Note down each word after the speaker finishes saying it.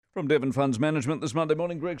From Devon Funds Management this Monday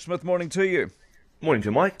morning, Greg Smith, morning to you. Morning to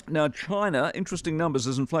you, Mike. Now, China, interesting numbers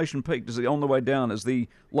as inflation peaked. Is it on the way down? Is the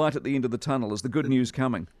light at the end of the tunnel? Is the good news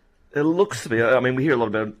coming? It looks to be. I mean, we hear a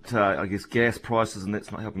lot about, gas prices, and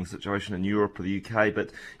that's not helping the situation in Europe or the UK, but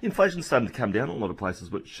inflation's starting to come down in a lot of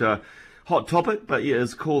places, which, hot topic, but yeah,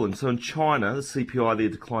 is cooling. So in China, the CPI there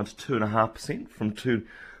declined to 2.5% from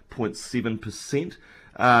 2.7%.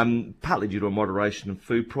 Partly due to a moderation in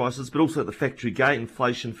food prices, but also at the factory gate,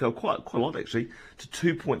 inflation fell quite a lot actually to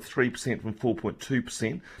 2.3% from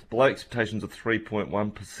 4.2%, below expectations of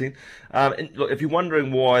 3.1%. And look, if you're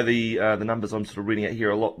wondering why the numbers I'm sort of reading out here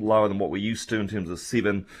are a lot lower than what we're used to in terms of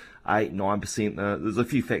 7, 8, 9%, there's a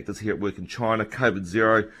few factors here at work in China. COVID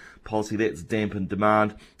zero policy, that's dampened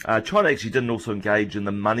demand. China actually didn't also engage in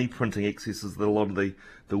the money printing excesses that a lot of the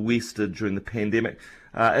West did during the pandemic.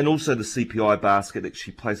 And also the CPI basket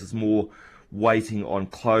actually places more weighting on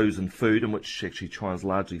clothes and food, in which actually China's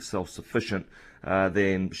largely self-sufficient,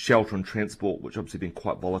 than shelter and transport, which obviously been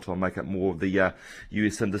quite volatile and make up more of the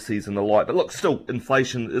US indices and the like. But look, still,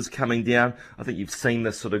 inflation is coming down. I think you've seen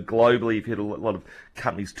this sort of globally. You've heard a lot of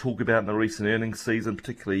companies talk about in the recent earnings season,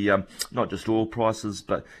 particularly not just oil prices,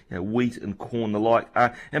 but wheat and corn and the like.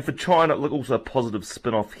 And for China, look, also a positive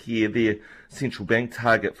spin-off here. Their central bank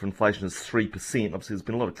target for inflation is 3%. Obviously, there's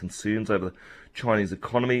been a lot of concerns over the Chinese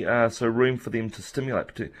economy, so room for them to stimulate,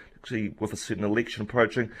 particularly with a certain election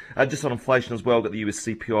approaching. Just on inflation as well, got the US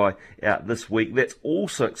CPI out this week. That's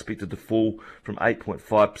also expected to fall from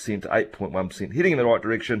 8.5% to 8.1%, heading in the right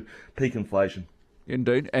direction, peak inflation.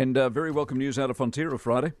 Indeed, and very welcome news out of Fonterra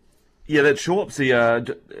Friday. Yeah, that's sure. Obviously,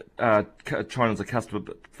 China's a customer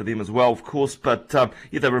for them as well, of course. But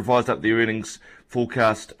they revised up their earnings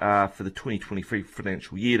forecast for the 2023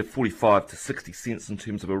 financial year to 45 to 60 cents in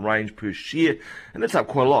terms of a range per share, and that's up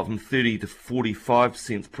quite a lot from 30 to 45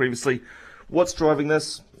 cents previously. What's driving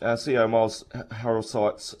this? CEO Miles Hurrell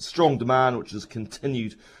cites strong demand, which has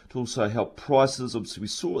continued to also help prices. Obviously, we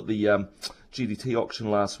saw at the GDT auction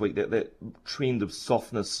last week that trend of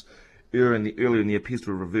softness earlier in the year appears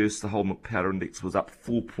to have reversed. The whole milk powder index was up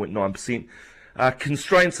 4.9%.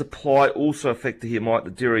 Constrained supply also a factor here, Mike. The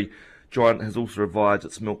dairy giant has also revised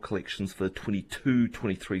its milk collections for the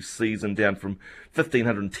 22-23 season, down from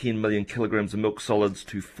 1,510 million kilograms of milk solids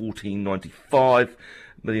to 1,495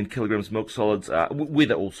 million kilograms of milk solids.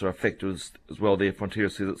 Weather also a factor as well there.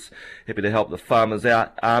 Fonterra says it's happy to help the farmers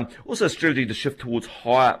out. Also, a strategy to shift towards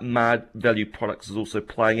higher value products is also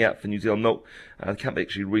playing out for New Zealand milk. The company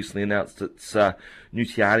actually recently announced its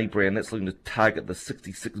Nutiani brand that's looking to target the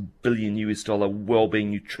 $66 billion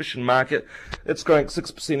wellbeing nutrition market. It's growing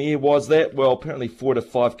 6% a year. Why is that? Well, apparently 4 to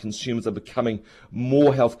 5 consumers are becoming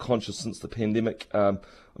more health conscious since the pandemic.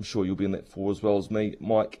 I'm sure you'll be in that for as well as me,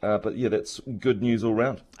 Mike. But yeah, that's good news all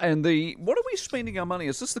round. And what are we spending our money?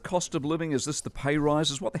 Is this the cost of living? Is this the pay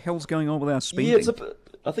rises? What the hell's going on with our spending? Yeah,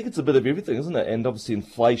 I think it's a bit of everything, isn't it? And obviously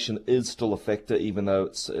inflation is still a factor, even though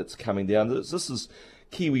it's coming down. This is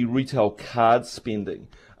Kiwi retail card spending.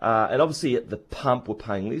 And obviously at the pump we're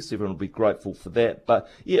paying less. Everyone will be grateful for that. But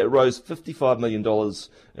yeah, it rose $55 million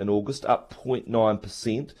in August, up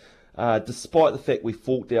 0.9%. Despite the fact we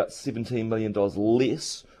forked out $17 million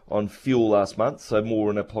less on fuel last month, so more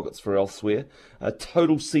in our pockets for elsewhere.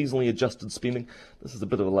 Total seasonally adjusted spending, this is a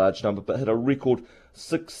bit of a large number, but hit a record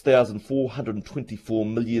 6,424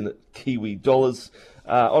 million Kiwi dollars.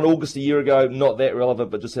 On August a year ago, not that relevant,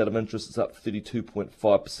 but just out of interest, it's up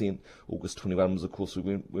 32.5%. August 21 was, of course,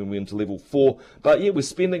 when we went into level 4. But yeah, we're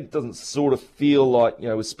spending. It doesn't sort of feel like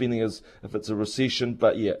we're spending as if it's a recession,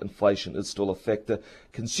 but yeah, inflation is still a factor.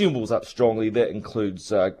 Consumables up strongly. That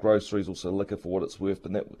includes groceries, also liquor for what it's worth,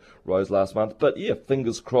 and that rose last month. But yeah,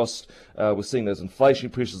 fingers crossed, we're seeing those inflation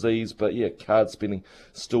pressures ease, but yeah, card spending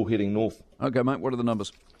still heading north. Okay, mate, what are the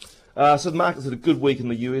numbers? So the markets had a good week in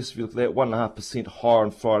the US. If you look at that, 1.5% higher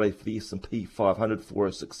on Friday for the S&P 500,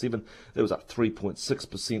 4067. That was up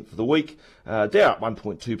 3.6% for the week. Dow up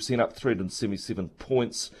 1.2%, up 377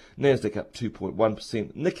 points. Nasdaq up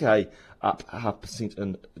 2.1%. Nikkei up 0.5%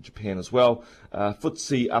 in Japan as well.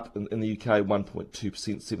 FTSE up in the UK 1.2%,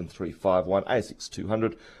 7351. ASX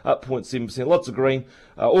 200 up 0.7%. Lots of green.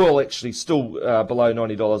 Oil actually still below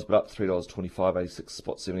 $90, but up $3.25,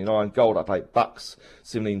 86.79. Gold up $8,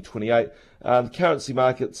 17.28. The currency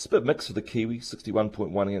market's a bit mixed for the Kiwi,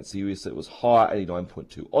 61.1 against the US, that was higher,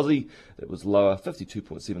 89.2 Aussie, that was lower,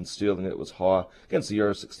 52.7 sterling, that was higher, against the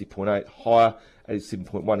Euro, 60.8, higher,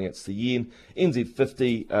 87.1 against the yen.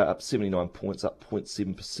 NZ50 up 79 points, up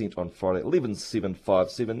 0.7% on Friday,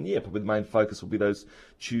 11.757. Yeah, probably the main focus will be those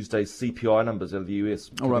Tuesday CPI numbers out of the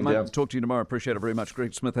US. All right, mate. Talk to you tomorrow. Appreciate it very much.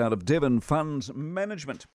 Greg Smith out of Devon Funds Management.